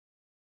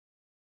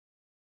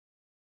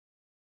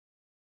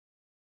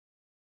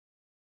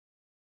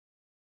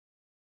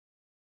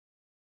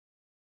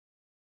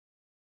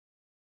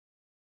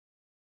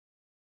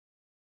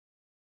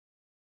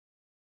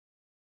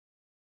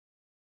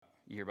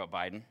You hear about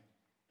Biden?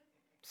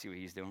 See what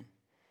he's doing?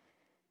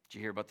 Did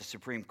you hear about the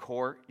Supreme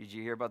Court? Did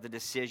you hear about the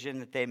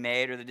decision that they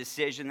made or the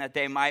decision that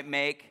they might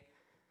make?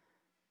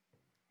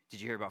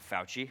 Did you hear about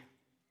Fauci?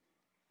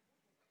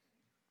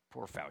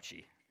 Poor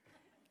Fauci.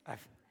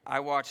 I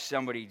watched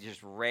somebody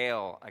just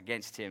rail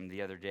against him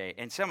the other day.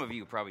 And some of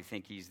you probably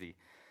think he's the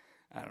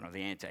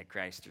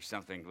Antichrist or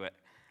something. But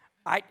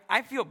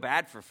I feel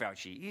bad for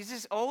Fauci. He's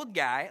this old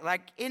guy,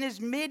 like in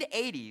his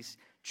mid-80s,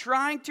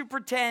 trying to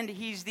pretend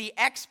he's the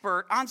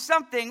expert on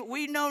something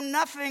we know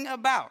nothing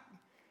about.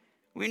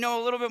 We know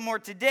a little bit more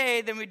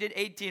today than we did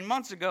 18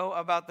 months ago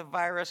about the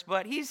virus,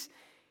 but he's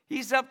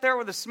up there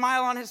with a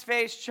smile on his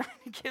face trying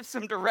to give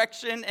some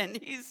direction, and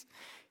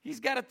he's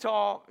got a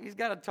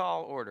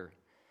tall order.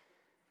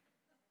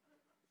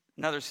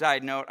 Another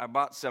side note, I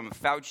bought some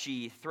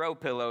Fauci throw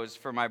pillows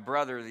for my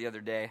brother the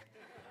other day.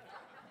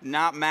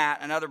 Not Matt,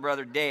 another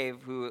brother,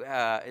 Dave, who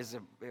is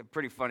a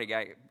pretty funny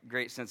guy,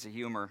 great sense of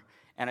humor.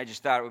 And I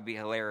just thought it would be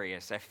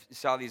hilarious. I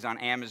saw these on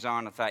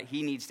Amazon. I thought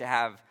he needs to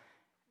have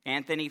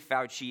Anthony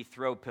Fauci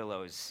throw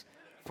pillows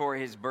for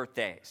his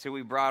birthday. So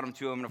we brought them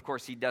to him, and of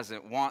course he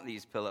doesn't want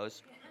these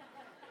pillows.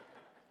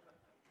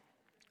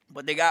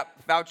 But they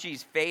got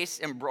Fauci's face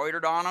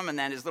embroidered on them and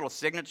then his little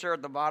signature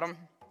at the bottom.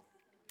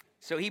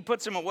 So he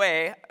puts them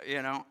away,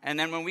 and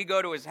then when we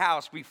go to his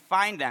house, we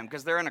find them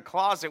because they're in a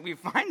closet. We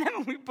find them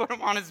and we put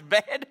them on his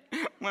bed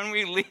when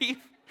we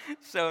leave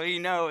so he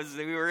knows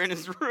that we were in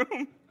his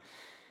room.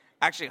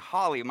 Actually,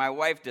 Holly, my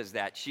wife, does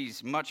that.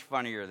 She's much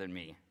funnier than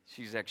me.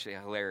 She's actually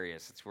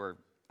hilarious. It's where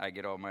I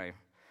get all my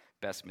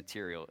best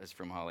material is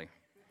from Holly.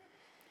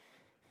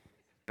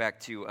 Back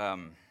to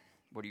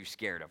what are you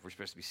scared of? We're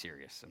supposed to be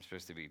serious. I'm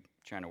supposed to be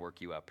trying to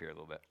work you up here a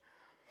little bit.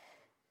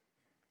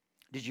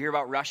 Did you hear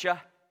about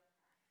Russia?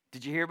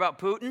 Did you hear about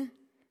Putin?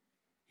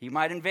 He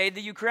might invade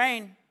the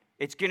Ukraine.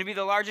 It's going to be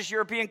the largest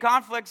European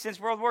conflict since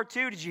World War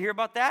II. Did you hear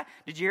about that?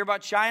 Did you hear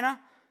about China?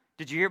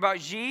 Did you hear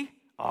about Xi?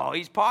 Oh,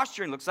 he's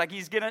posturing. Looks like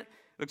he's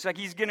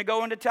gonna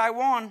go into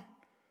Taiwan.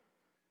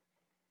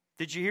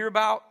 Did you hear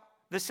about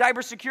the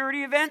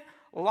cybersecurity event?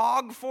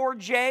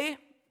 Log4j,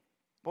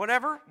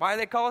 whatever. Why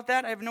they call it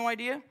that, I have no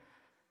idea.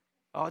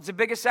 Oh, it's the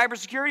biggest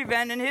cybersecurity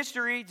event in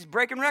history. It's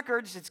breaking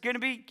records. It's going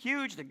to be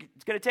huge.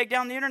 It's going to take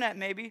down the internet,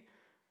 maybe. Do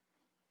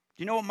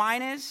you know what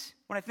mine is?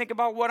 When I think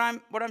about what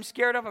I'm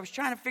scared of, I was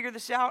trying to figure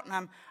this out,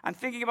 and I'm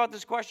thinking about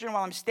this question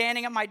while I'm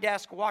standing at my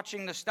desk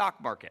watching the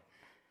stock market.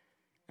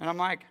 And I'm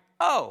like,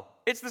 oh,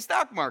 it's the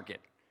stock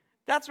market.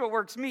 That's what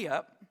works me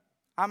up.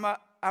 I'm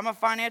a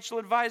financial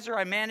advisor.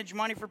 I manage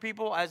money for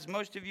people, as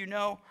most of you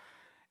know.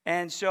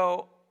 And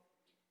so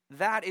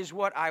that is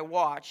what I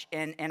watch.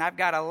 And I've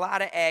got a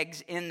lot of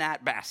eggs in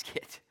that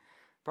basket.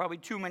 Probably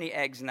too many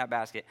eggs in that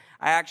basket.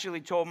 I actually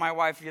told my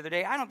wife the other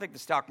day, I don't think the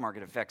stock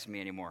market affects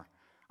me anymore.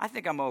 I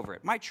think I'm over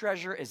it. My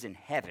treasure is in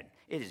heaven.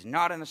 It is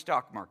not in the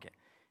stock market.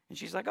 And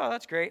she's like, oh,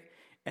 that's great.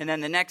 And then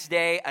the next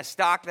day, a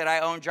stock that I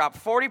own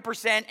dropped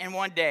 40% in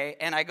one day.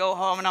 And I go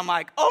home and I'm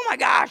like, oh my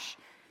gosh,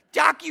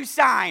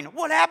 DocuSign.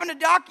 What happened to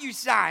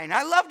DocuSign?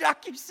 I love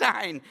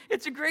DocuSign.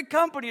 It's a great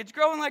company. It's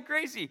growing like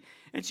crazy.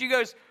 And she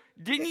goes,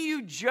 didn't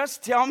you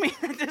just tell me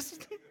that the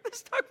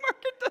stock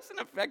market doesn't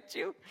affect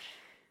you?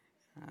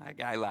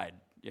 I lied.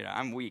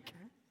 I'm weak.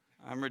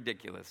 I'm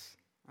ridiculous.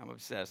 I'm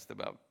obsessed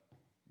about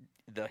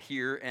the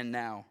here and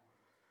now.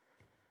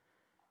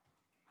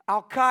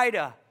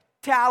 Al-Qaeda,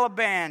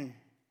 Taliban,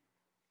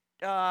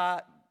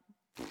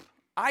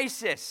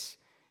 ISIS.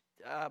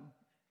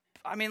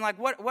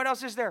 What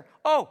else is there?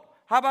 Oh,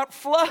 how about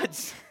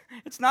floods?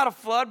 It's not a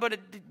flood, but it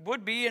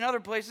would be in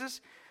other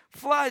places.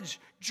 Floods,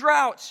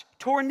 droughts,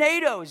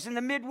 tornadoes in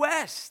the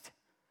Midwest,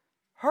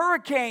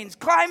 hurricanes,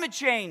 climate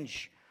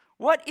change.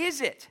 What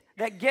is it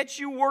that gets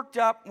you worked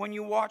up when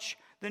you watch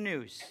the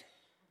news?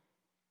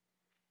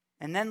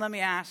 And then let me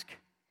ask,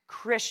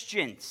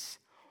 Christians,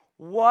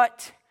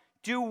 what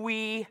do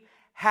we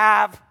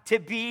have to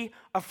be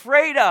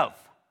afraid of?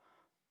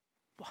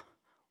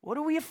 What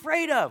are we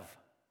afraid of?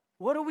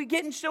 What are we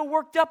getting so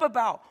worked up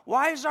about?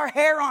 Why is our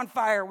hair on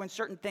fire when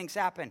certain things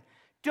happen?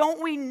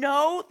 Don't we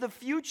know the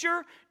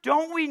future?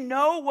 Don't we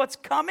know what's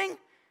coming?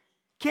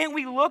 Can't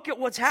we look at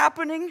what's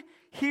happening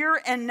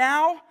here and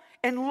now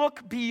and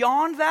look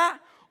beyond that?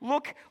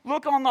 Look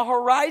on the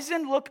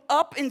horizon, look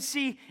up and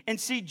see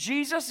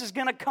Jesus is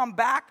going to come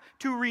back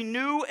to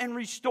renew and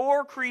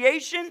restore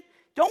creation.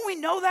 Don't we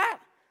know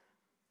that?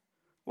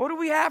 What do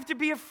we have to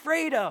be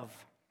afraid of?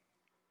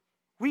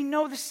 We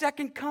know the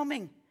second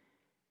coming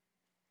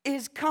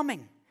is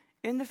coming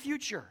in the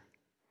future.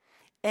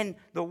 And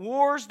the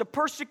wars, the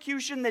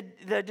persecution,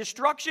 the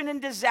destruction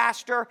and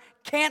disaster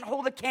can't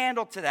hold a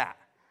candle to that.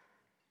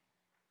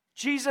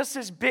 Jesus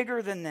is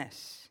bigger than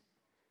this.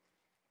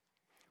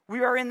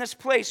 We are in this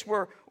place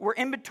where we're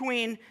in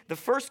between the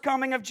first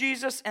coming of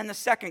Jesus and the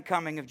second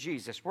coming of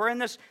Jesus. We're in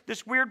this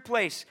weird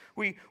place.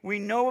 We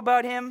know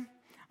about him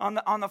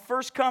on the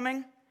first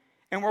coming,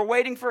 and we're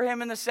waiting for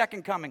him in the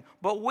second coming.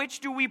 But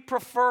which do we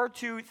prefer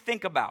to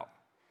think about?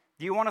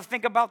 Do you want to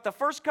think about the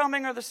first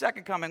coming or the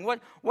second coming?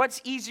 What's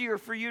easier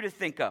for you to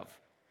think of?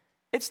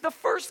 It's the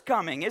first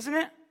coming, isn't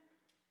it?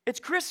 It's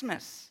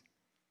Christmas.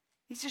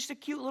 He's just a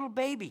cute little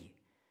baby.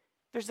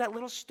 There's that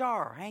little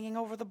star hanging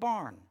over the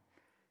barn,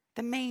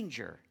 the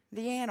manger,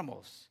 the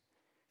animals,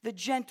 the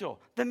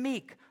gentle, the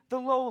meek, the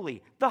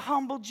lowly, the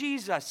humble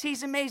Jesus.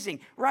 He's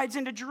amazing. Rides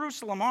into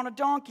Jerusalem on a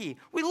donkey.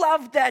 We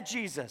love that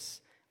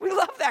Jesus. We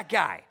love that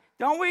guy,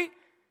 don't we?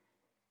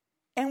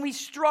 And we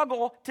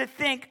struggle to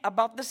think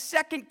about the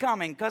second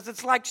coming because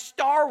it's like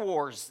Star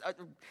Wars,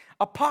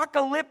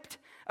 apocalyptic.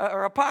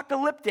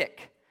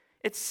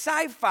 It's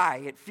sci-fi,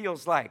 it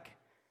feels like.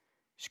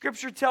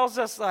 Scripture tells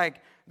us like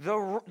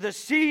the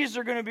seas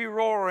are going to be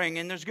roaring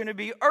and there's going to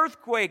be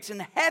earthquakes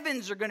and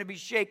heavens are going to be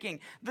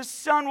shaking. The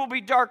sun will be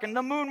darkened.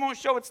 The moon won't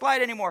show its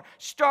light anymore.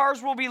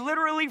 Stars will be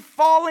literally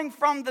falling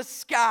from the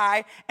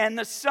sky and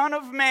the Son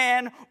of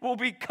Man will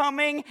be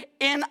coming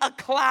in a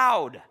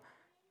cloud.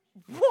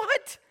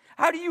 What?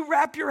 How do you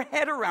wrap your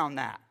head around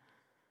that?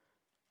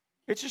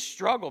 It's a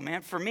struggle,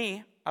 man. For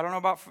me, I don't know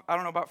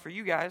about for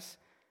you guys,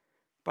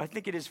 but I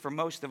think it is for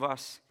most of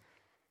us.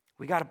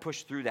 We got to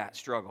push through that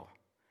struggle.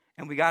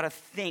 And we got to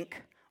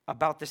think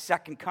about the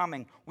second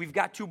coming. We've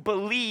got to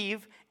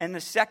believe in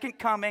the second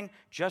coming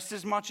just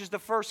as much as the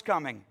first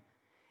coming.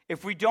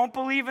 If we don't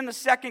believe in the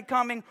second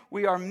coming,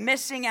 we are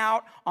missing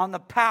out on the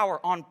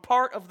power, on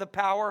part of the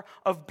power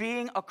of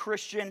being a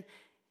Christian.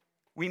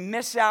 We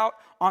miss out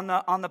on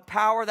the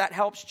power that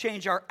helps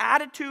change our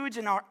attitudes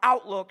and our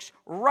outlooks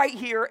right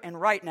here and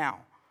right now.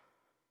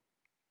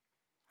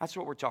 That's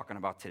what we're talking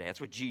about today.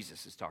 That's what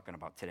Jesus is talking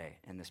about today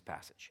in this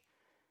passage.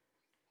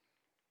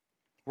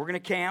 We're going to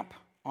camp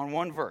on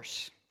one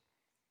verse,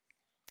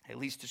 at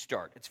least to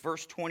start. It's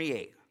verse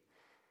 28.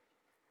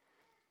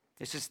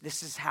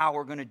 This is how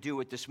we're going to do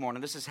it this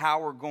morning. This is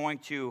how we're going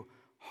to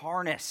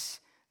harness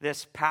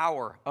this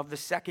power of the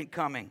second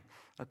coming.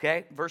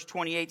 Okay, verse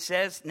 28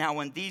 says, "Now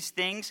when these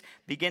things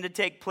begin to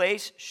take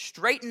place,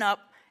 straighten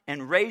up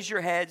and raise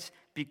your heads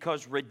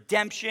because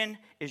redemption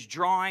is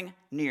drawing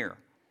near."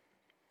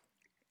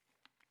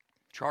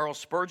 Charles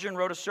Spurgeon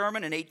wrote a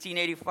sermon in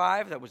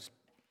 1885 that was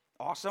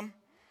awesome.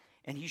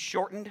 And he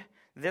shortened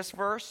this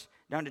verse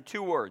down to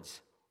 2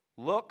 words.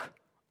 Look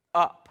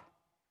up.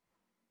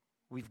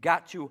 We've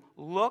got to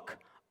look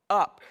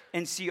up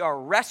and see our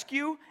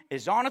rescue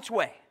is on its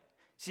way.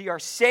 See, our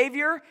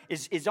Savior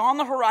is on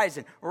the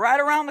horizon, right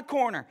around the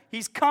corner.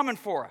 He's coming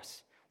for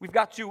us. We've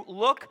got to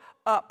look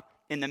up.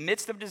 In the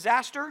midst of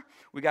disaster,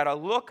 we got to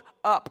look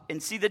up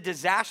and see the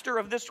disaster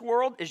of this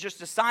world is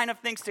just a sign of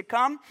things to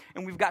come.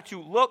 And we've got to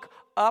look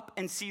up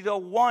and see the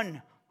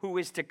one who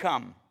is to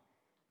come.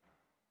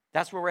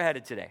 That's where we're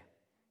headed today.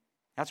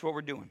 That's what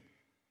we're doing.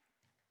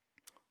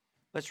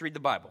 Let's read the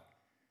Bible.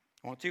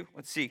 Want to?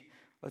 Let's see.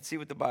 Let's see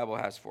what the Bible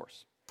has for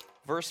us.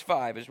 Verse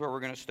 5 is where we're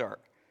going to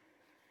start.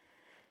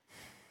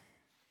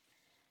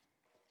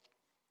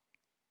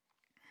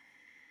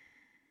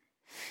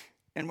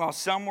 And while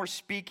some were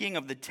speaking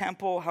of the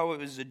temple, how it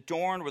was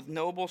adorned with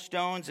noble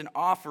stones and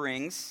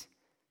offerings,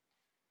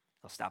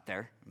 I'll stop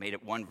there. I made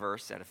it one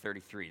verse out of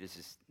 33.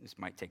 This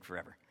might take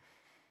forever.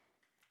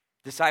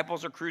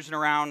 Disciples are cruising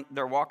around.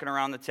 They're walking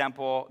around the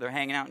temple. They're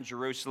hanging out in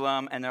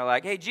Jerusalem. And they're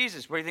like, "Hey,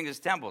 Jesus, what do you think of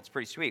this temple? It's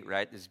pretty sweet,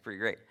 right? This is pretty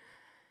great."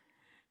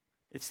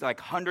 It's like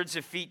hundreds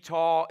of feet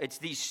tall. It's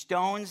these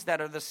stones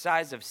that are the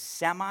size of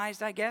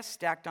semis, I guess,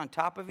 stacked on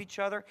top of each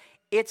other.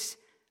 It's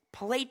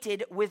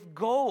plated with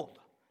gold.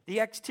 The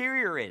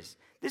exterior is.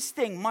 This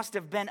thing must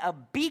have been a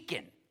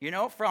beacon,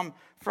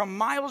 from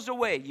miles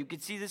away. You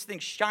could see this thing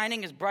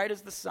shining as bright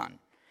as the sun.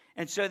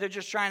 And so they're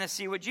just trying to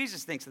see what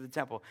Jesus thinks of the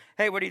temple.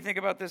 "Hey, what do you think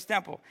about this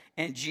temple?"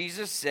 And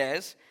Jesus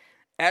says,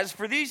 "As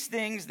for these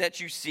things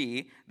that you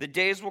see, the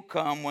days will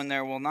come when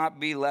there will not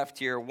be left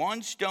here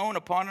one stone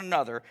upon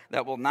another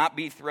that will not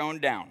be thrown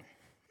down."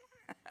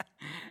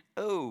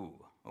 Oh,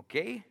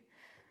 okay.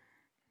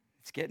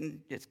 It's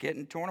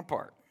getting torn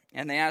apart.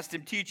 And they asked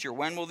him, "Teacher,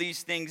 when will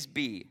these things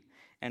be?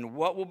 And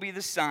what will be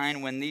the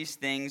sign when these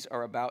things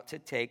are about to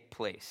take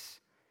place?"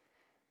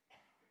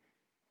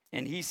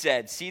 And he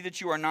said, "See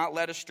that you are not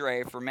led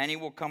astray, for many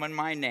will come in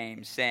my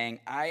name, saying,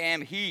 'I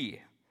am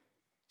he.'"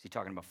 Is he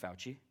talking about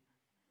Fauci?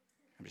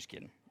 I'm just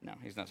kidding. No,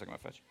 he's not talking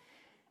about Fauci.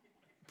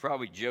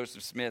 Probably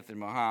Joseph Smith and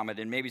Muhammad,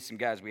 and maybe some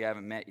guys we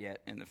haven't met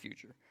yet in the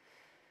future.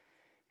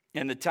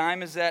 "And the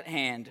time is at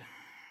hand.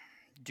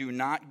 Do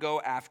not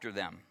go after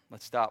them."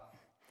 Let's stop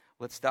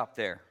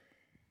there.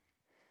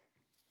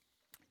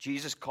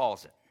 Jesus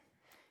calls it.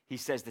 He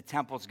says the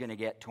temple's going to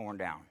get torn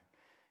down.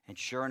 And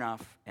sure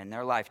enough, in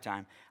their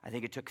lifetime, I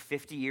think it took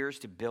 50 years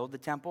to build the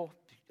temple,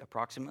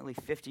 approximately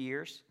 50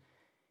 years.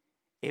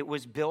 It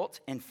was built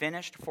and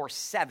finished for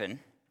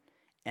 7,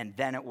 and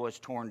then it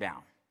was torn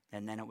down,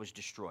 and then it was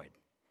destroyed.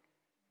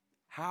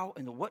 How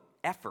and what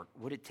effort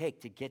would it take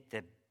to get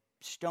the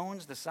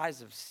stones the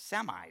size of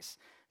semis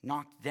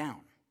knocked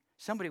down?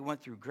 Somebody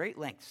went through great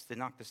lengths to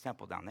knock this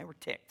temple down. They were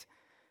ticked.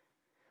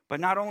 But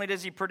not only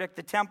does he predict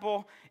the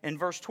temple, in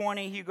verse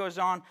 20, he goes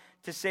on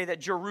to say that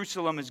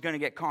Jerusalem is going to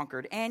get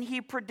conquered. And he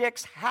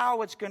predicts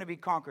how it's going to be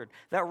conquered.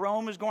 That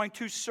Rome is going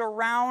to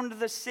surround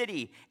the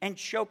city and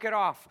choke it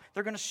off.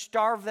 They're going to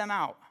starve them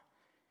out.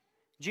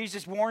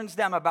 Jesus warns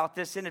them about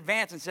this in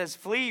advance and says,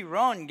 flee,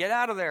 run, get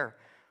out of there.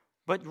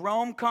 But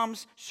Rome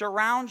comes,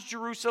 surrounds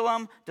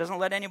Jerusalem, doesn't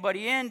let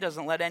anybody in,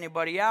 doesn't let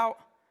anybody out.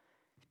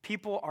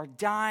 People are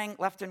dying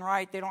left and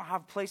right. They don't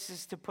have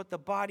places to put the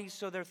bodies,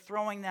 so they're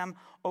throwing them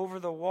over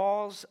the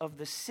walls of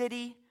the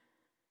city.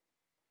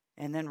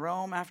 And then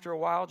Rome, after a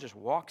while, just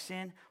walks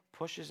in,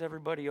 pushes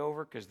everybody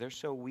over because they're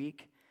so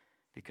weak,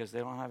 because they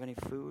don't have any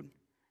food,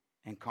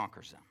 and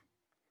conquers them.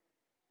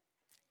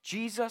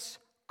 Jesus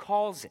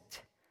calls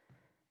it.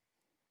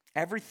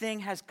 Everything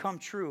has come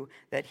true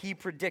that he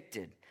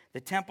predicted.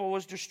 The temple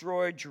was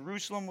destroyed,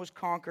 Jerusalem was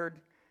conquered,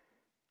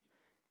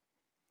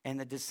 and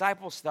the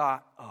disciples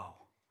thought, oh,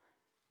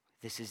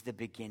 this is the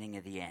beginning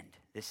of the end.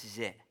 This is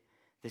it.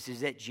 This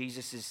is it.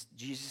 Jesus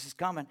is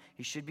coming.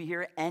 He should be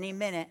here any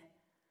minute.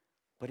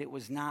 But it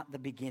was not the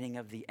beginning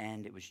of the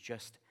end. It was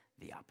just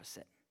the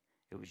opposite.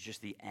 It was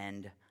just the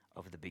end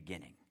of the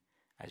beginning,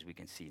 as we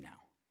can see now,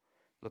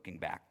 looking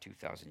back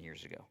 2,000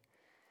 years ago.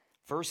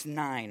 Verse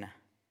 9.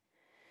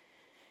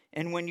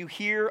 And when you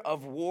hear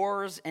of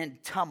wars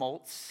and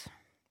tumults,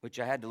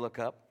 which I had to look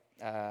up,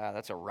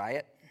 that's a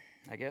riot,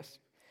 I guess.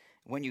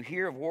 When you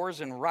hear of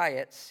wars and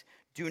riots,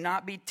 do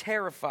not be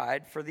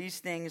terrified, for these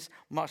things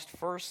must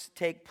first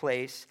take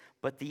place,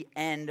 but the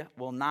end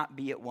will not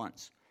be at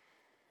once.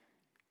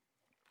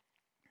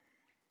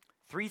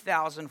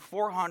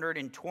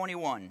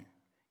 3,421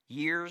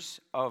 years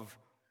of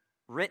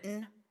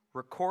written,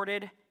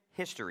 recorded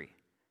history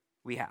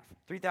we have.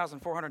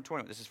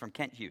 3,421. This is from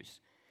Kent Hughes.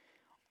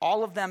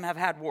 All of them have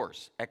had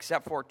wars,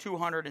 except for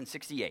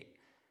 268.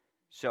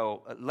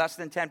 So less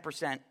than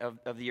 10%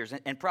 of the years.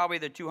 And probably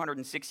the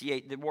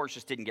 268, the wars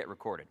just didn't get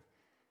recorded.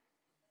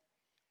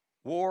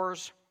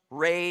 Wars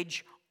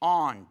rage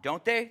on,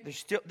 don't they?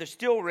 They're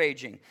still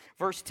raging.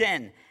 Verse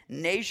 10,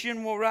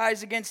 nation will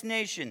rise against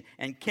nation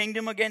and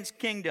kingdom against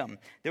kingdom.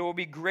 There will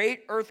be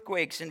great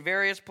earthquakes in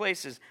various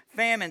places,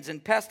 famines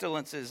and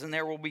pestilences, and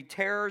there will be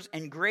terrors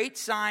and great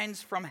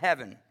signs from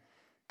heaven.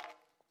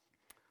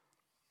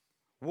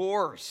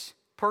 Wars,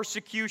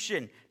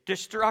 persecution,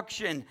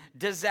 destruction,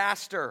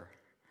 disaster.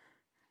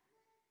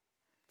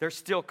 They're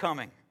still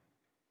coming.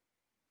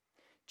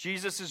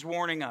 Jesus is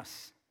warning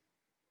us.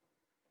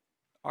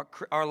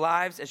 Our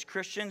lives as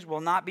Christians will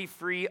not be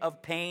free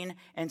of pain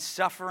and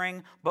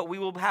suffering, but we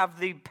will have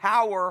the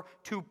power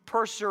to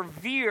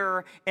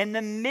persevere in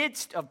the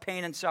midst of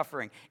pain and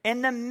suffering,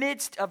 in the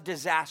midst of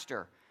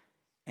disaster.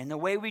 And the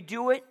way we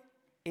do it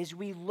is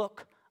we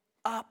look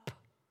up.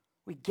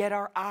 We get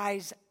our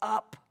eyes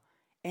up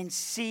and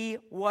see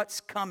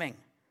what's coming.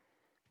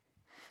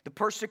 The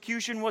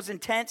persecution was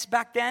intense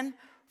back then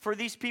for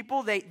these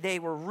people. They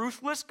were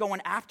ruthless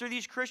going after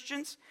these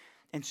Christians,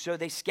 and so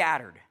they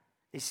scattered.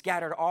 They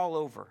scattered all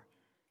over,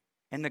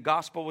 and the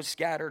gospel was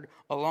scattered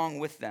along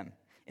with them.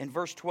 In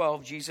verse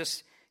 12,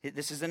 Jesus,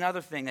 this is another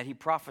thing that he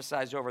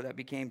prophesies over that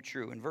became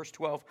true. In verse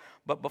 12,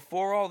 but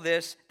before all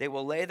this, they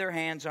will lay their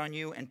hands on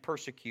you and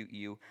persecute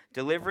you,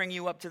 delivering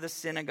you up to the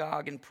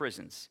synagogue and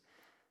prisons.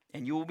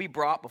 And you will be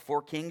brought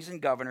before kings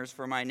and governors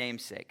for my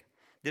name's sake.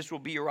 This will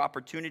be your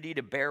opportunity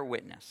to bear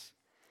witness.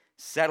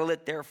 Settle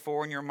it,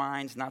 therefore, in your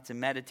minds not to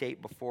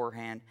meditate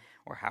beforehand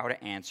or how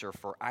to answer,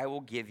 for I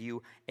will give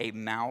you a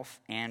mouth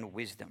and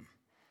wisdom.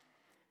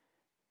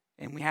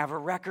 And we have a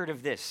record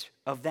of this,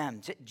 of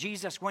them.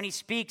 Jesus, when he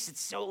speaks, it's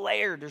so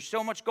layered. There's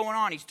so much going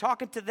on. He's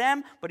talking to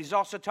them, but he's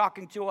also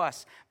talking to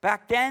us.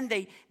 Back then,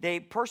 they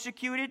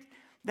persecuted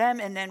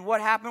them, and then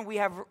what happened? We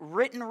have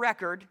written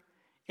record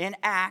in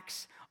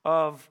Acts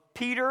of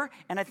Peter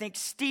and I think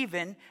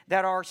Stephen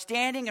that are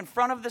standing in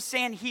front of the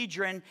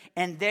Sanhedrin,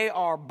 and they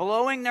are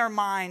blowing their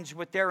minds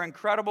with their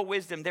incredible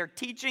wisdom. They're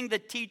teaching the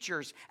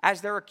teachers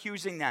as they're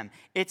accusing them.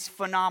 It's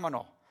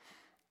phenomenal.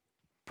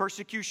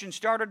 Persecution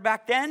started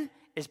back then.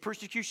 Is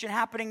persecution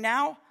happening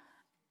now?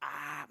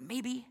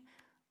 Maybe.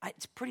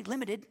 It's pretty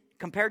limited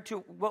compared to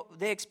what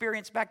they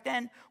experienced back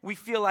then. We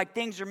feel like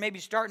things are maybe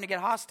starting to get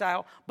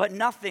hostile, but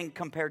nothing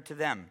compared to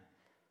them.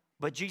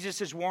 But Jesus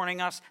is warning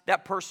us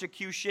that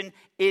persecution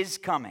is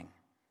coming.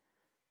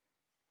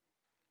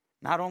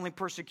 Not only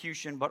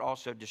persecution, but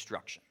also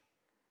destruction.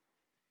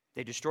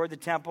 They destroyed the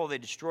temple. They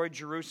destroyed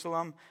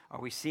Jerusalem.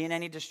 Are we seeing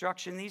any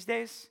destruction these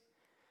days?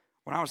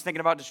 When I was thinking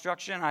about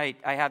destruction, I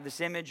had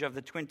this image of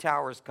the Twin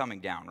Towers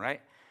coming down,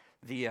 right?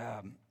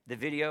 The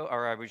video,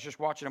 or I was just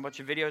watching a bunch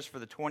of videos for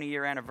the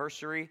 20-year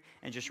anniversary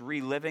and just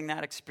reliving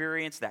that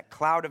experience, that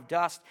cloud of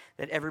dust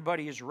that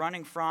everybody is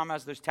running from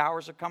as those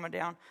towers are coming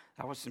down.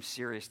 That was some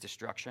serious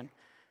destruction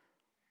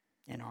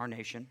in our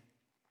nation.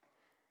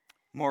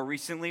 More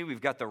recently,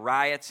 we've got the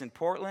riots in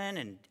Portland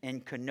and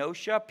in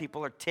Kenosha.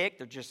 People are ticked.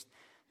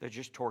 They're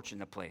just torching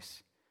the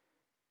place.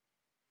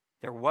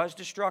 There was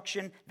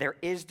destruction, there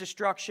is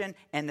destruction,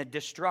 and the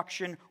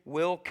destruction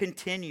will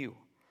continue.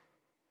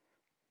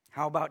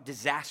 How about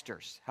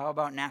disasters? How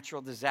about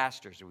natural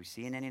disasters? Are we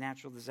seeing any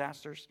natural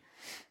disasters?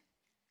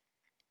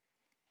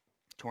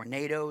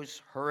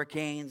 Tornadoes,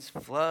 hurricanes,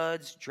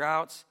 floods,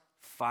 droughts,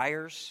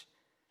 fires,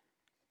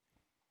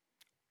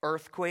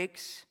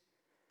 earthquakes.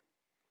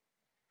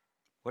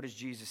 What does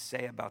Jesus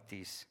say about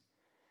these?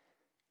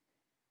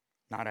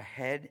 Not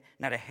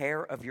a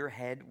hair of your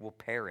head will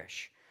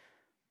perish.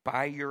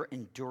 By your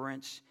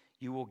endurance,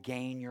 you will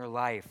gain your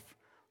life.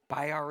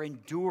 By our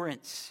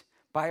endurance,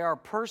 by our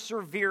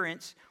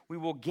perseverance, we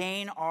will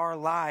gain our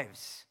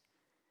lives.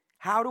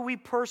 How do we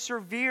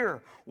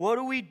persevere? What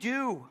do we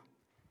do?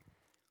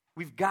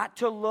 We've got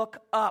to look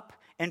up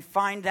and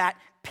find that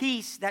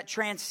peace that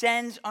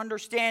transcends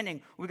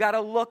understanding. We've got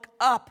to look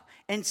up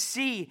and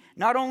see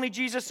not only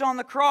Jesus on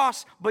the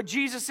cross, but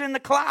Jesus in the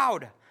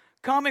cloud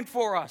coming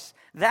for us.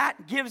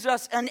 That gives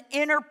us an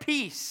inner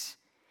peace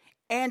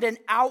and an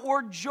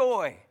outward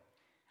joy.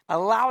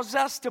 Allows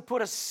us to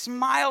put a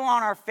smile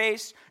on our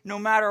face no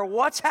matter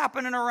what's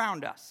happening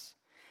around us.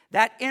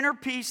 That inner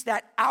peace,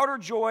 that outer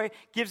joy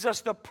gives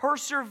us the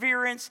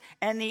perseverance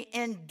and the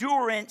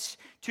endurance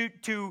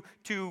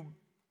to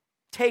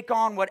take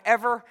on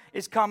whatever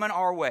is coming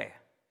our way.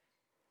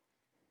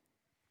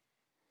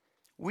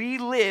 We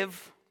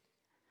live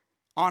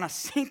on a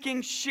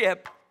sinking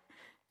ship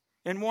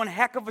in one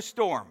heck of a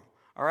storm,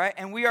 all right?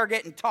 And we are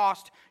getting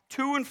tossed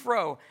to and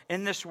fro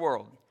in this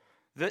world.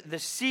 The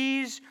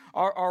seas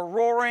are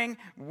roaring,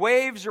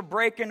 waves are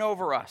breaking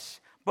over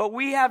us. But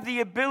we have the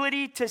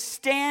ability to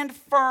stand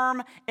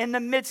firm in the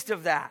midst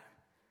of that.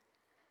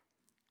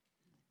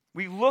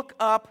 We look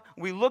up,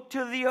 we look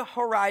to the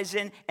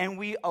horizon, and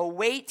we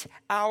await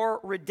our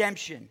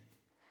redemption.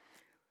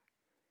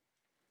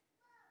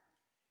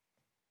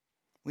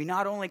 We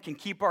not only can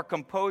keep our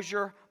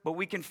composure, but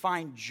we can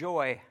find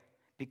joy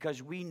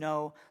because we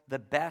know the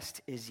best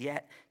is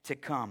yet to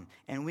come.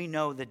 And we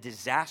know the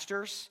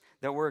disasters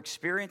that we're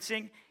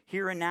experiencing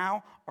here and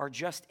now are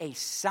just a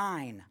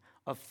sign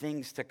of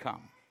things to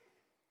come.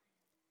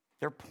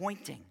 They're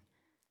pointing.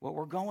 What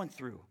we're going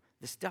through,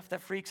 the stuff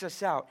that freaks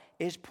us out,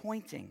 is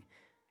pointing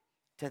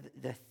to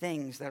the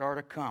things that are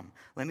to come.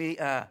 Let me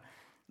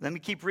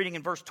keep reading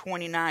in verse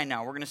 29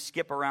 now. We're going to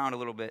skip around a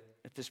little bit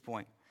at this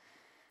point.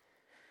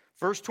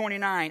 Verse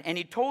 29, and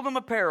he told them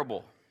a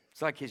parable.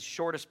 It's like his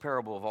shortest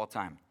parable of all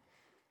time.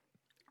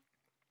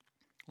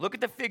 Look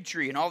at the fig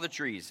tree and all the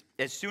trees.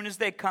 As soon as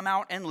they come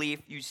out and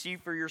leaf, you see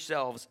for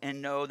yourselves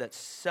and know that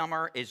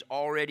summer is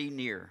already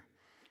near.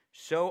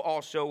 So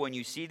also, when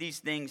you see these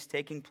things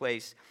taking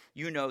place,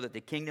 you know that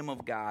the kingdom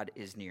of God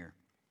is near.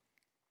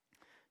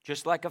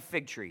 Just like a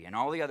fig tree and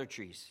all the other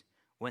trees,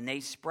 when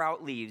they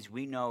sprout leaves,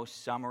 we know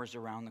summer is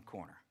around the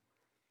corner.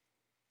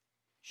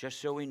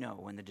 Just so we know,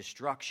 when the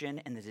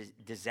destruction and the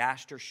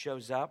disaster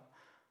shows up,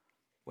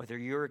 whether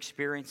you're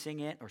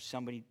experiencing it or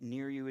somebody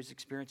near you is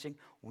experiencing,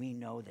 we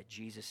know that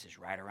Jesus is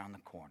right around the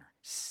corner.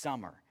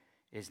 Summer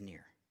is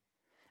near.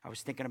 I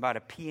was thinking about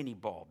a peony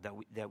bulb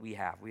that we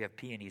have. We have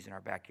peonies in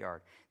our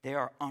backyard. They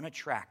are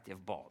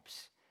unattractive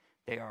bulbs.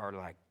 They are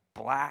like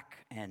black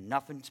and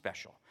nothing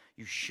special.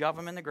 You shove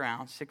them in the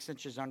ground, 6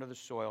 inches under the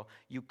soil.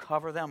 You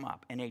cover them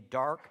up in a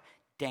dark,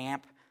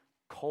 damp,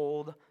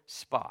 cold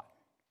spot.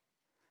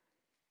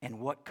 And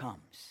what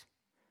comes?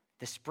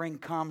 The spring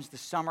comes, the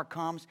summer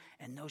comes,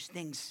 and those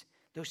things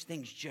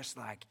just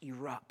like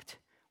erupt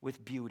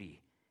with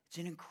beauty. It's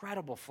an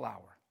incredible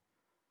flower.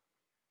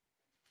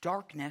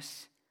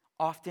 Darkness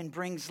often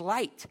brings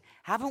light.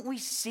 Haven't we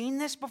seen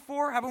this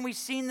before? Haven't we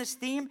seen this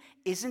theme?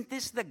 Isn't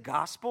this the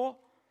gospel?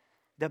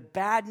 The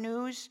bad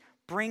news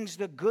brings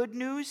the good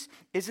news.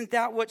 Isn't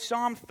that what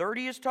Psalm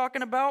 30 is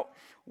talking about?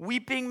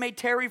 Weeping may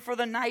tarry for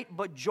the night,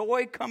 but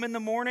joy come in the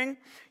morning.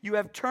 You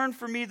have turned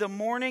for me the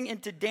morning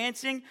into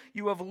dancing.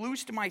 You have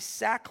loosed my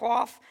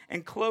sackcloth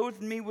and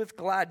clothed me with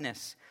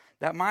gladness,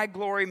 that my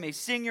glory may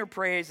sing your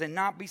praise and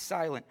not be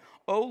silent.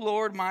 O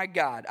Lord my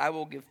God, I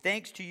will give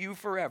thanks to you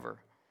forever.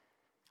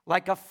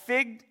 Like a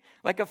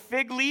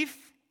fig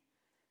leaf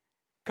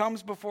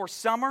comes before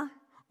summer,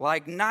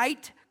 like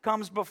night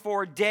comes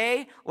before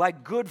day,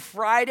 like Good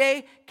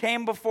Friday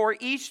came before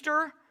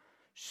Easter,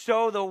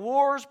 so the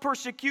wars,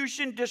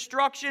 persecution,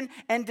 destruction,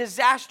 and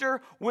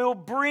disaster will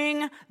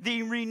bring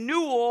the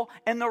renewal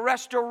and the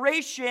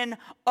restoration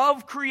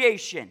of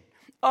creation,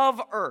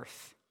 of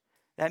earth.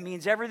 That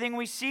means everything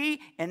we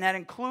see, and that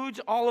includes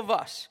all of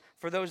us,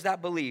 for those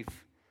that believe.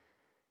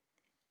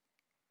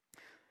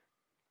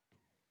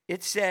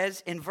 It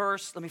says in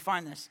verse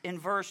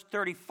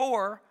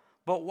 34,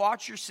 but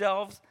watch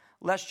yourselves,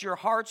 lest your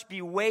hearts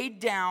be weighed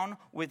down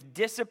with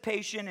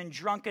dissipation and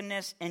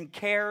drunkenness and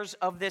cares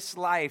of this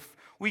life.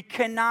 We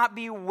cannot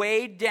be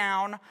weighed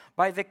down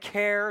by the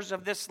cares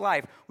of this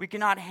life. We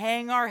cannot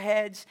hang our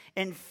heads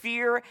in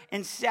fear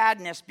and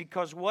sadness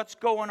because what's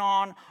going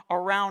on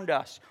around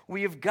us.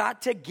 We have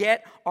got to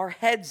get our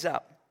heads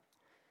up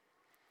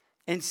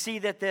and see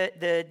that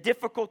the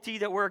difficulty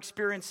that we're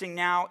experiencing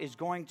now is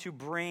going to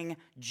bring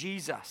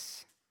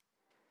Jesus.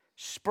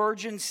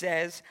 Spurgeon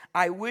says,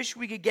 I wish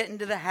we could get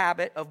into the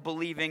habit of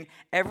believing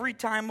every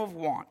time of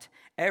want,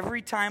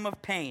 every time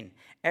of pain,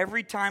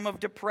 every time of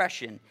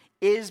depression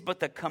is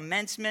but the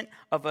commencement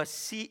of a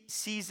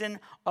season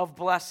of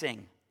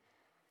blessing.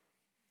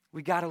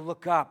 We got to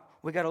look up.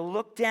 We got to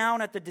look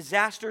down at the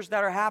disasters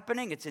that are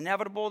happening. It's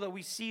inevitable that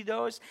we see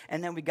those.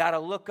 And then we got to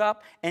look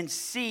up and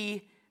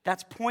see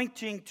that's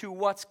pointing to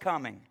what's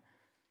coming.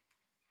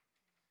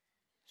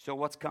 So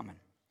what's coming?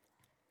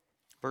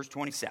 Verse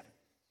 27.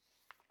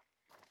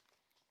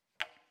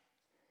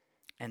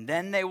 And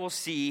then they will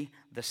see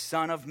the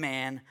Son of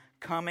Man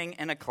coming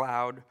in a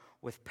cloud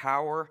with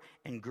power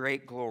and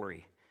great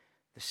glory.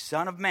 The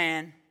Son of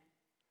Man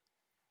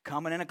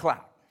coming in a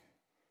cloud.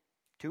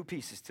 Two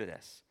pieces to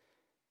this.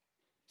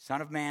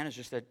 Son of Man is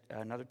just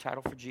another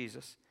title for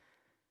Jesus.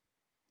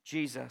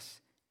 Jesus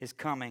is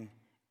coming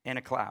in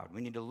a cloud.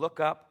 We need to look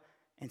up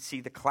and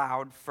see the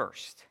cloud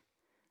first.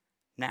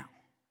 Now,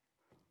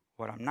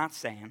 what I'm not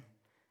saying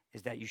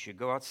is that you should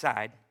go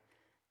outside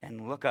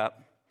and look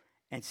up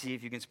and see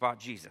if you can spot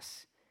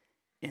Jesus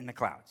in the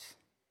clouds.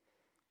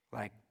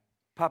 Like,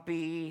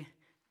 puppy,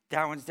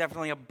 that one's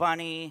definitely a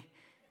bunny.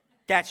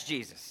 That's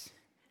Jesus.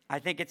 I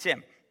think it's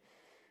him.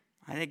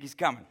 I think he's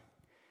coming.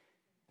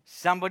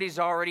 Somebody's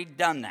already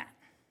done that.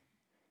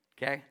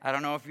 Okay? I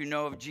don't know if you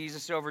know of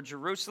Jesus over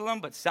Jerusalem,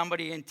 but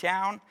somebody in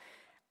town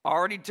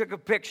already took a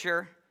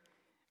picture.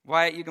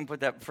 Wyatt, you can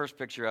put that first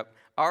picture up.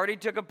 Already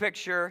took a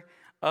picture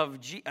of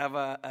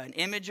an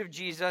image of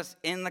Jesus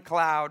in the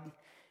cloud.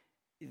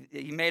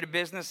 He made a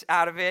business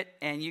out of it,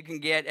 and you can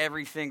get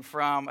everything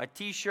from a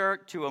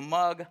T-shirt to a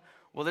mug.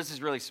 Well, this is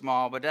really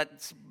small, but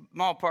that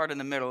small part in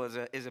the middle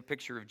is a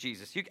picture of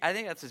Jesus. I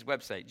think that's his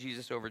website,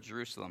 Jesus over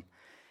Jerusalem.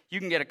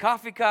 You can get a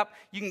coffee cup.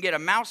 You can get a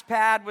mouse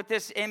pad with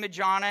this image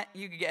on it.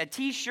 You can get a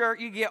T-shirt.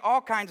 You can get all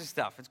kinds of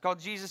stuff. It's called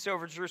Jesus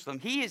over Jerusalem.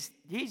 He's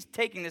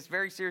taking this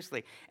very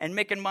seriously and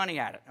making money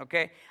at it,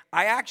 okay?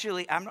 I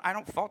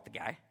don't fault the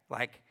guy.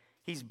 Like,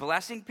 he's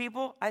blessing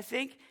people, I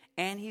think,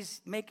 and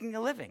he's making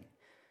a living.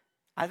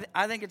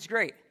 I think it's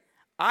great.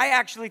 I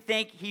actually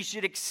think he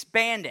should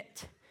expand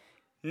it.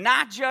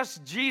 Not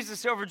just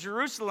Jesus over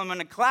Jerusalem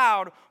in a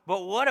cloud,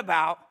 but what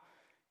about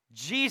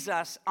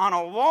Jesus on a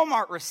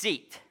Walmart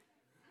receipt?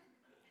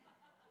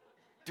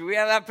 Do we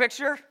have that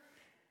picture?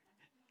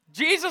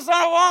 Jesus on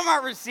a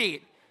Walmart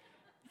receipt.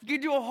 You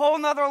could do a whole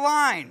nother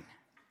line.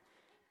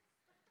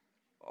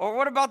 Or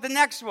what about the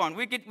next one?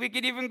 We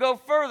could even go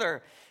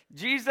further.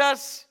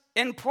 Jesus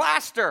in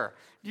plaster.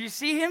 Do you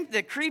see him?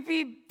 The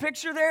creepy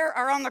picture there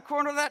around the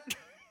corner of that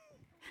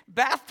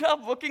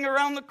bathtub looking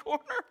around the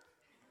corner?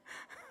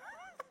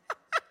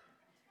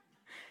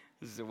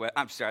 This is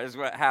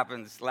what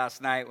happens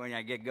last night when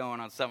I get going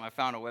on something. I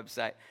found a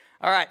website.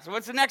 All right, so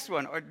what's the next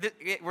one?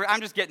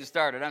 I'm just getting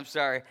started. I'm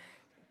sorry.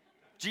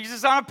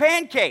 Jesus on a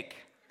pancake.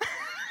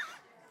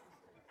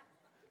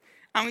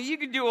 I mean, you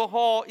could do a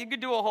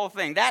whole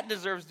thing. That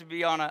deserves to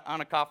be on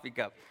a coffee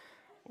cup.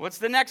 What's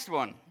the next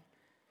one?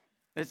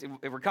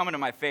 We're coming to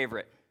my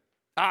favorite.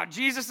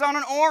 Jesus on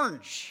an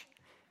orange.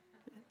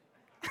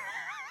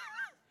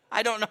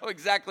 I don't know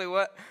exactly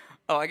what.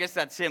 Oh, I guess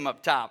that's him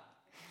up top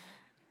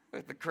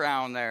with the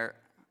crown there.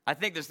 I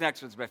think this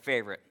next one's my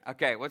favorite.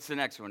 Okay, what's the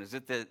next one? Is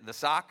it the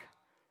sock?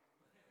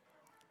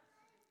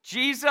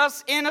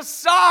 Jesus in a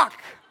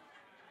sock.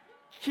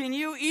 Can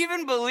you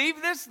even believe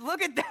this?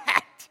 Look at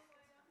that.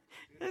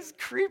 This is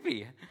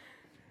creepy.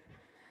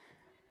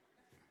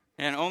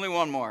 And only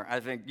one more,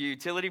 I think.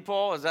 Utility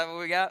pole, is that what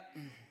we got?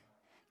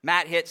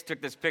 Matt Hitz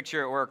took this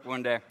picture at work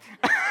one day.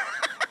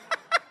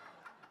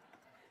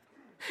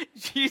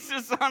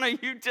 Jesus on a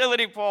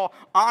utility pole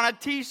on a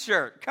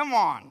T-shirt. Come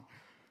on.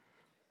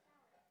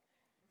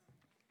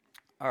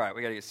 All right,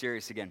 we got to get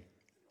serious again.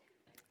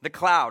 The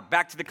cloud.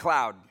 Back to the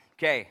cloud.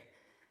 Okay.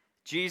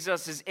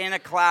 Jesus is in a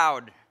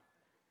cloud.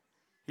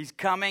 He's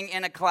coming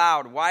in a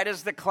cloud. Why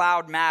does the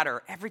cloud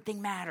matter?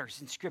 Everything matters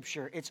in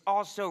Scripture. It's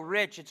also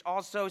rich. It's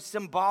also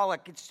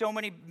symbolic. It's so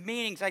many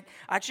meanings. I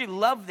actually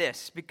love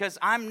this because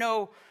I'm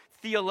no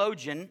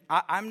theologian.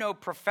 I'm no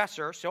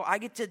professor, so I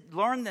get to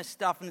learn this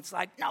stuff, and it's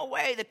like, no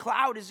way, the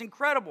cloud is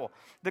incredible.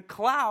 The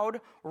cloud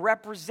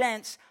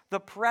represents the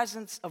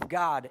presence of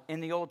God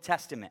in the Old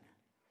Testament.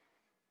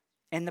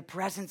 In the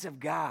presence of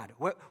God.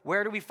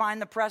 Where do we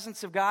find the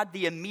presence of God?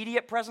 The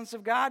immediate presence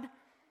of God?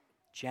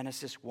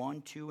 Genesis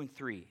 1, 2, and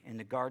 3 in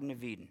the Garden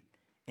of Eden.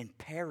 In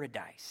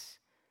paradise.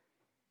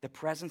 The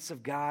presence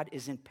of God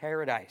is in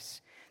paradise.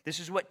 This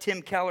is what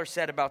Tim Keller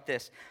said about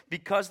this.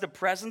 Because the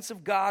presence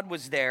of God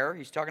was there,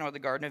 he's talking about the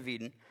Garden of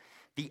Eden,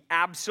 the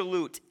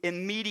absolute,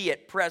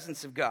 immediate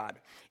presence of God.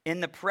 In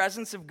the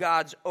presence of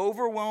God's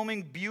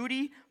overwhelming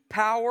beauty,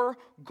 power,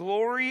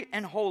 glory,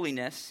 and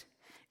holiness,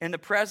 in the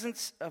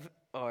presence of...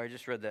 Oh, I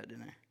just read that,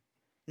 didn't I?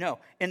 No.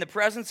 In the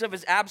presence of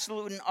his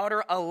absolute and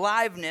utter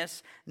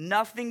aliveness,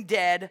 nothing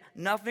dead,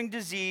 nothing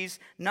diseased,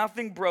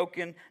 nothing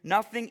broken,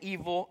 nothing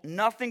evil,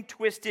 nothing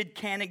twisted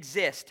can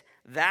exist.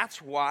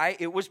 That's why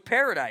it was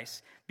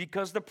paradise,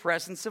 because the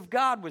presence of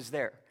God was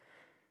there.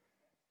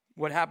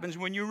 What happens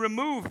when you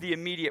remove the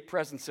immediate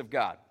presence of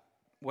God?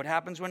 What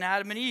happens when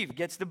Adam and Eve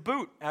gets the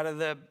boot out of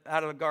the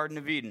Garden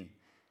of Eden?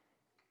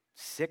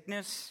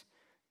 Sickness,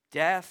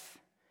 death,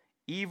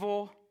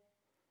 evil,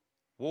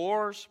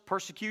 wars,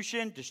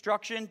 persecution,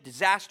 destruction,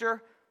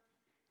 disaster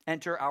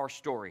enter our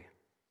story.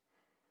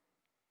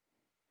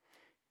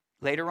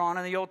 Later on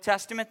in the Old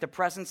Testament, the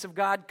presence of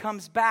God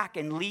comes back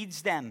and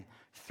leads them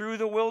through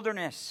the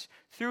wilderness,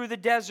 through the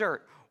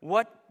desert.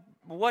 What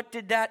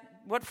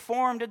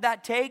form did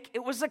that take?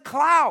 It was a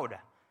cloud.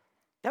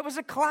 That was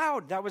a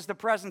cloud. That was the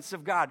presence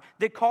of God.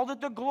 They called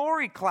it the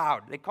glory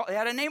cloud. They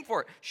had a name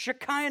for it,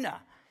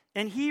 Shekinah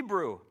in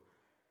Hebrew.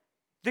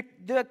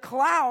 The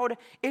cloud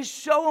is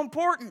so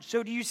important.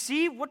 So do you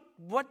see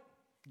what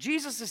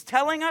Jesus is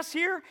telling us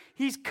here?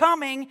 He's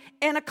coming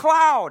in a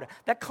cloud.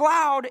 The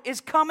cloud is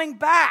coming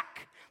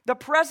back. The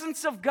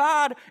presence of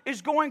God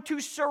is going to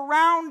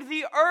surround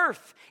the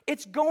earth.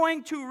 It's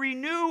going to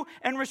renew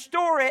and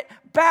restore it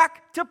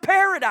back to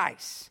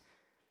paradise.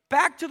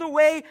 Back to the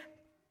way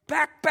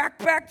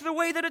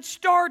that it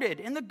started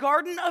in the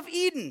Garden of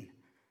Eden.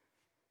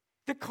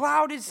 The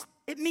cloud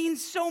it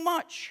means so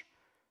much.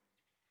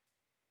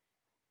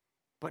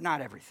 But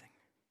not everything.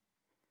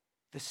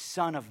 The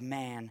Son of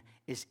Man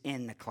is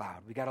in the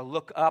cloud. We got to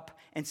look up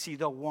and see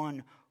the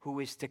one who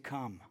is to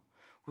come.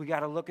 We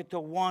got to look at the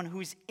one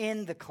who's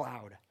in the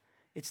cloud.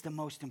 It's the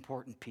most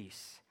important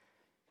piece.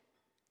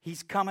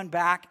 He's coming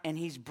back and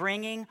he's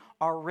bringing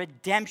our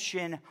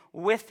redemption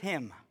with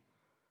him.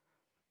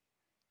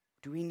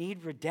 Do we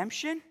need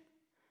redemption?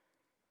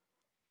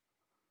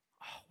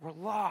 Oh, we're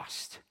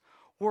lost.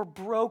 We're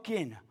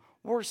broken.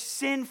 We're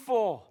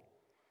sinful.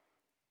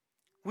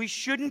 We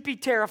shouldn't be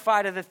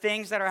terrified of the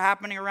things that are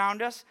happening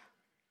around us,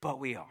 but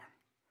we are.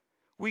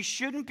 We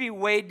shouldn't be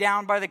weighed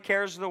down by the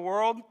cares of the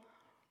world,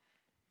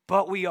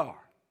 but we are.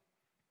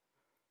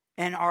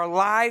 And our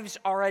lives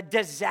are a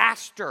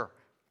disaster,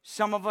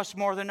 some of us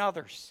more than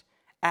others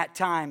at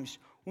times.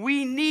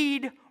 We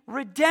need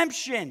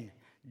redemption,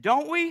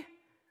 don't we?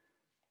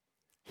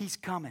 He's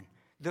coming.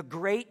 The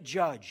great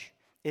judge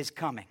is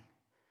coming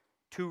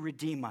to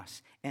redeem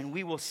us. And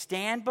we will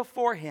stand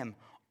before him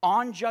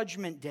on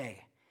Judgment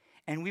Day.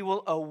 And we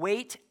will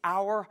await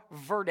our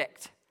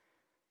verdict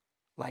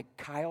like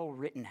Kyle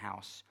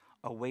Rittenhouse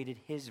awaited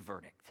his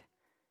verdict.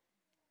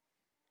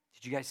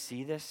 Did you guys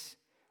see this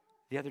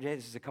the other day?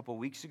 This is a couple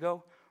weeks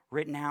ago.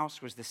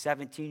 Rittenhouse was the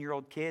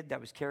 17-year-old kid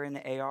that was carrying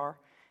the AR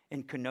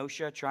in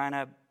Kenosha trying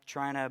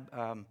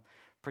to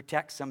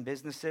protect some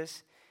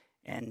businesses.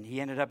 And he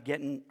ended up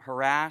getting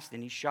harassed,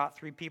 and he shot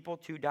 3 people.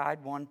 2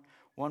 died. One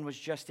was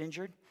just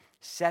injured.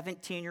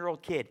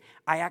 17-year-old kid.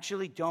 I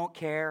actually don't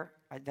care.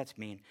 That's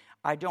mean.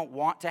 I don't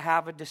want to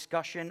have a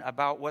discussion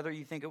about whether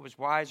you think it was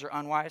wise or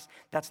unwise.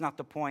 That's not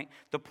the point.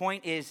 The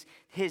point is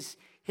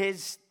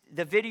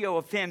the video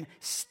of him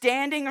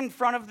standing in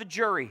front of the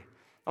jury.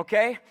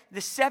 Okay? The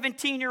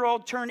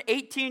 17-year-old turned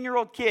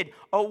 18-year-old kid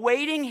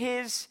awaiting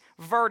his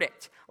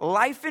verdict.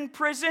 Life in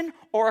prison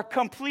or a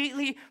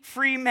completely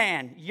free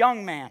man,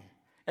 young man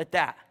at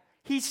that.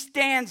 He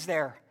stands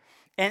there.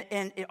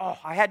 And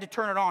I had to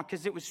turn it on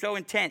because it was so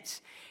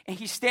intense. And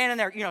he's standing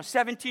there,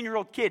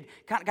 17-year-old kid,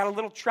 got a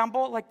little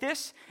tremble like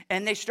this,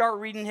 and they start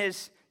reading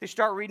his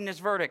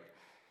verdict.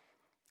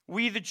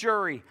 We, the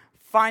jury,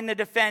 find the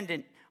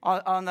defendant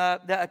on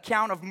the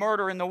account of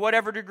murder in the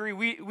whatever degree.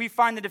 We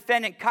find the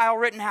defendant, Kyle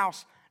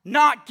Rittenhouse,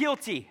 not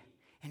guilty.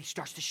 And he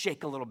starts to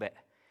shake a little bit.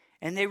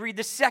 And they read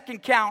the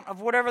second count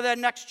of whatever that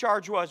next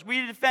charge was.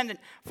 We, the defendant,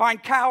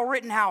 find Kyle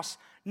Rittenhouse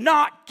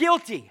not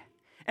guilty.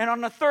 And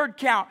on the third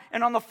count,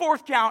 and on the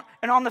fourth count,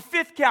 and on the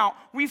fifth count,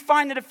 we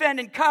find the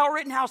defendant, Kyle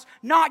Rittenhouse,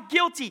 not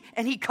guilty,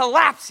 and he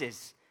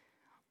collapses.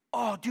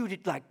 Oh, dude,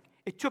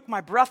 it took my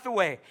breath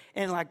away,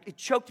 and it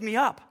choked me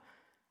up.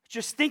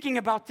 Just thinking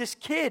about this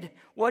kid,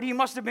 what he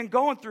must have been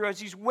going through as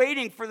he's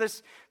waiting for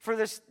this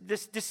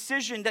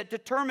decision that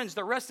determines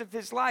the rest of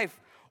his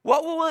life.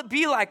 What will it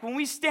be like when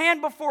we stand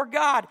before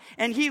God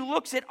and he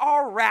looks at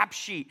our rap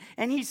sheet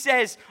and he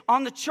says,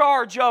 on the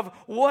charge of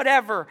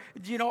whatever,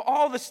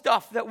 all the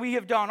stuff that we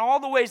have done, all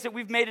the ways that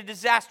we've made a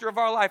disaster of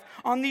our life,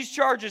 on these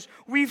charges,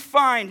 we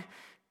find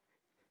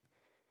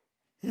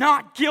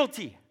not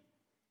guilty.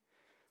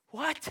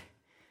 What?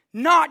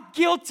 Not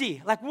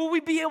guilty. Will we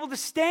be able to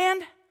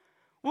stand?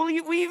 Will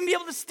we even be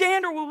able to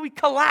stand, or will we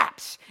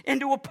collapse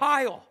into a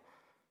pile?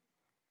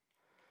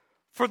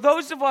 For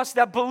those of us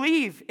that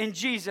believe in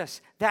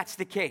Jesus, that's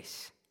the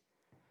case.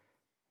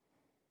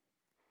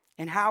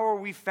 And how are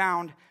we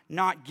found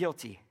not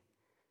guilty?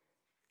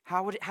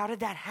 How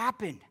did that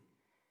happen?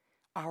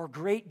 Our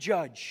great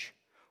judge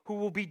who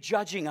will be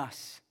judging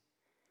us.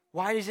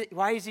 Why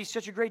is he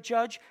such a great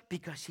judge?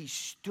 Because he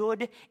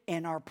stood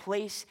in our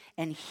place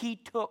and he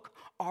took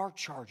our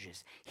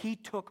charges. He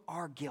took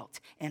our guilt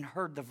and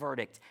heard the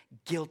verdict.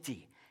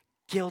 Guilty,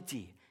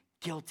 guilty,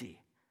 guilty.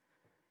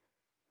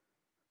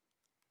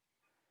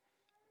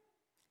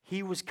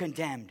 He was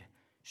condemned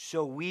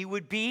so we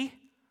would be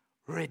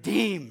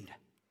redeemed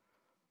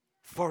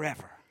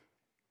forever.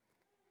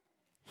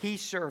 He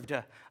served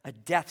a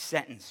death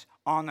sentence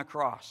on the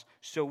cross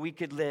so we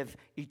could live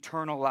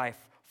eternal life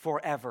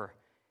forever.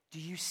 Do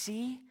you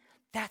see?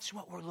 That's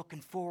what we're looking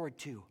forward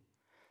to.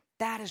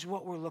 That is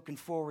what we're looking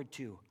forward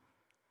to.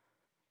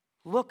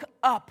 Look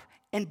up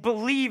and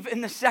believe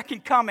in the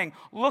second coming.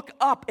 Look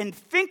up and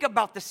think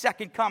about the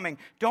second coming.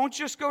 Don't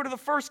just go to the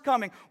first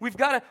coming. We've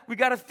got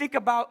to think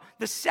about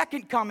the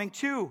second coming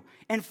too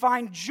and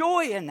find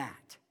joy in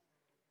that.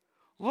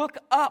 Look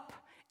up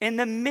In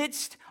the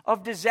midst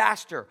of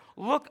disaster,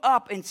 look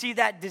up and see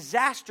that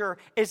disaster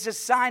is a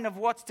sign of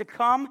what's to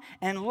come,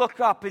 and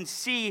look up and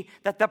see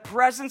that the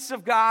presence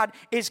of God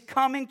is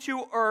coming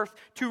to earth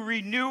to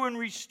renew and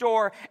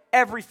restore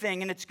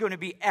everything, and it's going to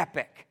be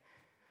epic.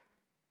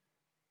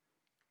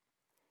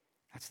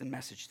 That's the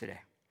message today.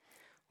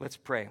 Let's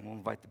pray, and we'll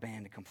invite the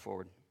band to come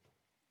forward.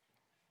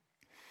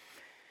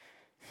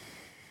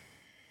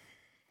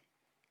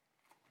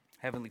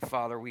 Heavenly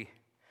Father, we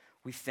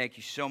thank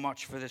you so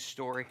much for this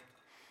story.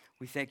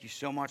 We thank you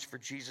so much for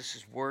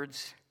Jesus'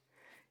 words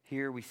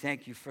here. We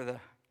thank you for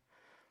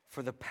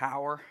the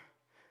power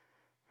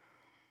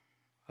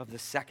of the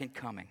second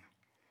coming.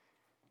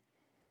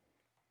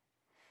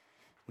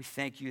 We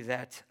thank you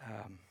that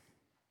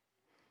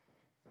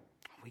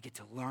we get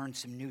to learn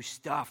some new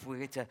stuff.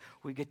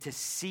 We get to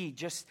see,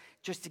 just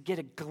to get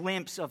a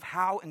glimpse of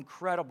how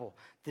incredible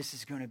this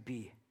is going to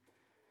be.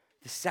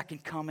 The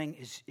second coming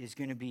is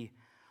going to be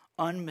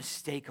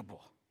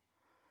unmistakable.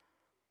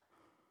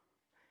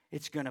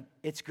 It's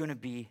gonna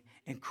be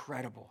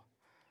incredible.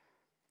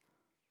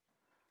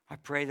 I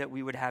pray that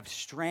we would have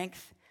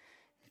strength.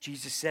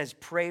 Jesus says,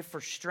 pray for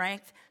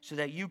strength so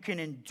that you can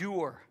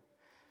endure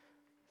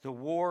the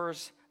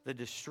wars, the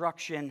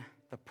destruction,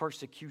 the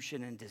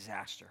persecution, and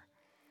disaster.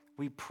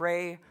 We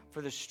pray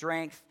for the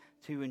strength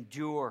to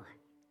endure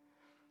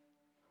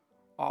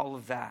all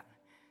of that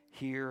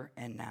here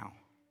and now.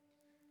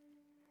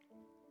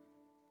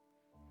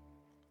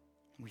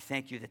 We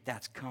thank you that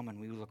that's coming.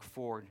 We look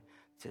forward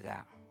to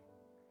that.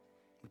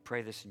 We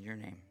pray this in your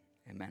name.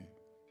 Amen.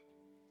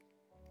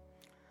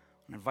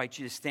 I invite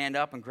you to stand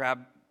up and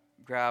grab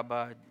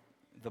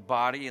the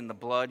body and the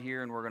blood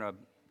here, and we're going to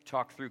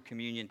talk through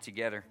communion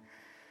together.